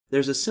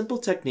There's a simple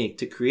technique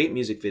to create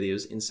music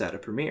videos inside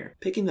of Premiere.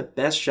 Picking the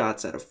best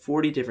shots out of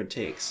 40 different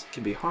takes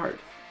can be hard,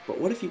 but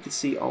what if you could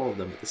see all of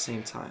them at the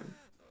same time?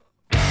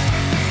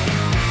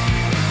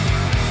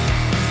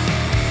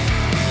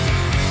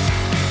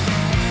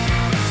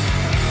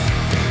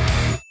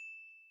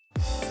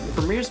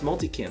 Premiere's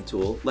MultiCam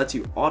tool lets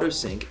you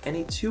auto-sync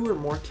any 2 or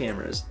more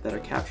cameras that are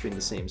capturing the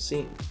same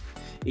scene.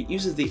 It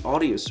uses the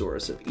audio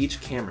source of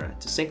each camera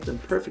to sync them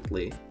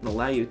perfectly and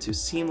allow you to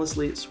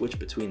seamlessly switch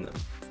between them.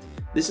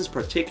 This is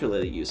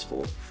particularly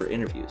useful for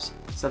interviews,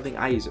 something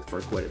I use it for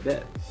quite a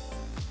bit.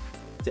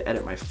 To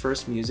edit my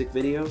first music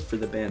video for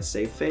the band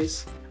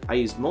Saveface, I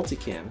used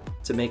MultiCam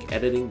to make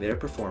editing their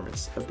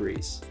performance a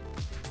breeze.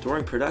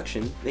 During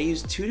production, they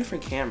used 2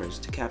 different cameras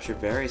to capture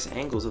various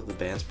angles of the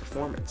band's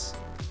performance.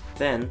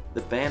 Then,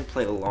 the band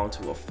played along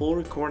to a full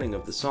recording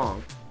of the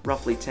song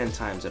roughly 10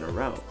 times in a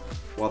row,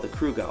 while the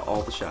crew got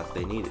all the shots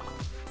they needed.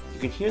 You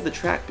can hear the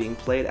track being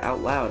played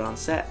out loud on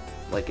set,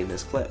 like in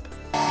this clip.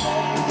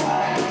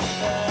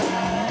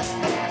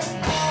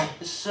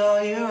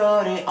 So you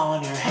wrote it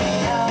on your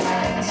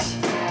hands.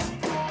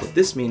 What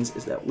this means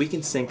is that we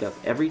can sync up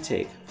every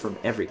take from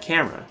every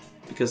camera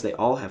because they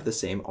all have the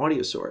same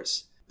audio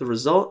source. The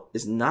result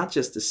is not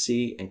just to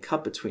see and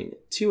cut between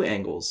 2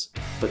 angles,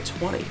 but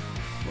 20.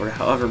 Or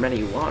however many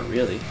you want,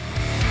 really.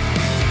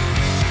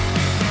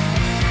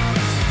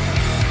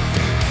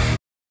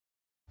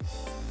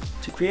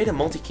 To create a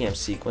multicam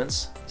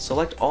sequence,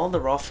 select all the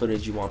raw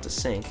footage you want to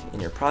sync in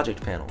your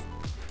project panel.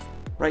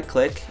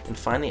 Right-click and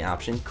find the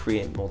option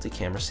Create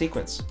Multi-Camera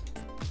Sequence.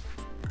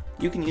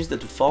 You can use the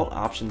default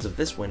options of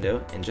this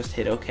window and just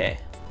hit OK.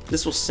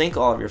 This will sync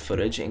all of your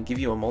footage and give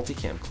you a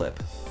multicam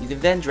clip. You can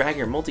then drag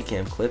your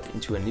multicam clip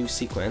into a new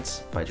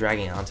sequence by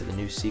dragging it onto the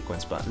New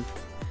Sequence button.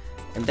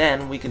 And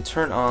then we can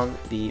turn on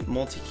the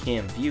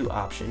multicam view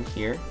option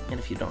here, and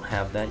if you don't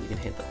have that, you can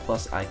hit the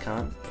plus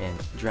icon and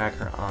drag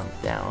her on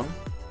down,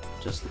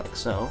 just like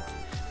so.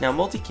 Now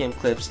multicam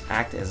clips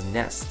act as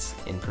nests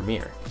in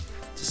Premiere.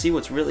 To see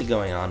what's really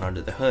going on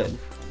under the hood,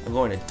 I'm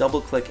going to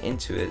double click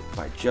into it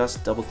by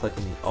just double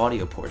clicking the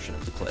audio portion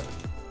of the clip.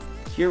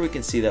 Here we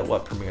can see that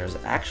what Premiere has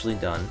actually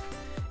done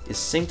is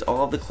synced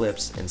all of the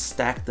clips and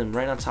stacked them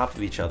right on top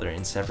of each other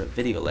in separate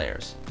video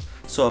layers.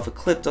 So if a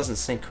clip doesn't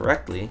sync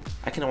correctly,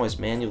 I can always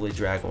manually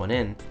drag one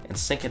in and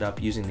sync it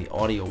up using the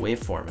audio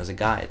waveform as a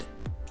guide.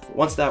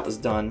 Once that was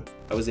done,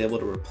 I was able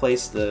to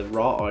replace the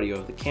raw audio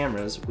of the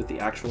cameras with the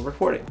actual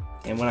recording.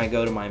 And when I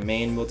go to my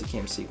main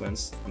multicam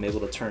sequence, I'm able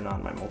to turn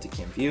on my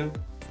multicam view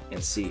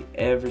and see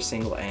every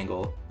single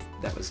angle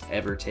that was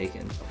ever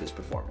taken of this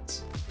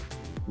performance.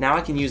 Now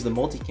I can use the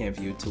multicam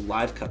view to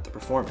live cut the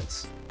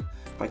performance.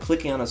 By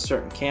clicking on a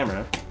certain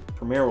camera,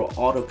 Premiere will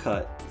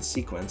auto-cut the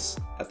sequence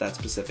at that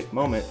specific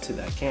moment to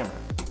that camera.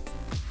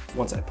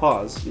 Once I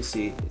pause, you'll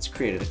see it's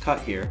created a cut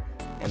here,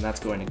 and that's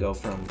going to go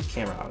from the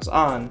camera I was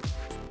on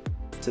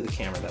to the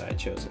camera that I had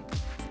chosen.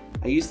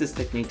 I used this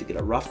technique to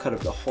get a rough cut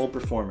of the whole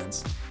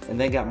performance, and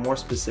then got more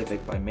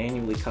specific by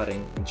manually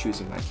cutting and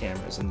choosing my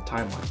cameras in the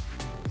timeline.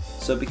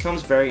 So it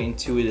becomes very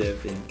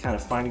intuitive in kind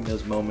of finding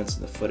those moments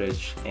in the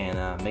footage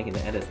and making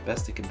the edit the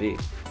best it can be.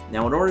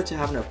 Now in order to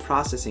have enough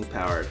processing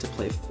power to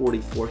play 40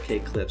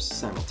 4K clips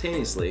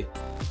simultaneously,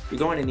 you're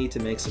going to need to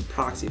make some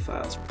proxy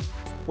files,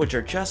 which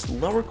are just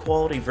lower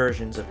quality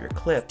versions of your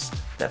clips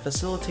that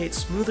facilitate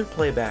smoother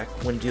playback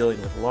when dealing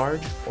with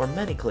large or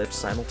many clips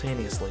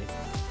simultaneously.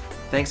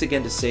 Thanks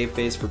again to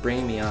Saveface for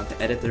bringing me on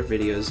to edit their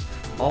videos.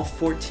 All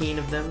 14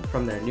 of them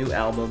from their new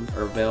album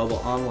are available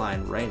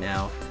online right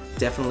now.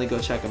 Definitely go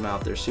check them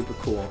out, they're super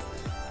cool,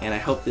 and I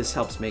hope this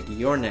helps make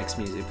your next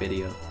music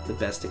video the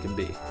best it can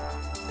be.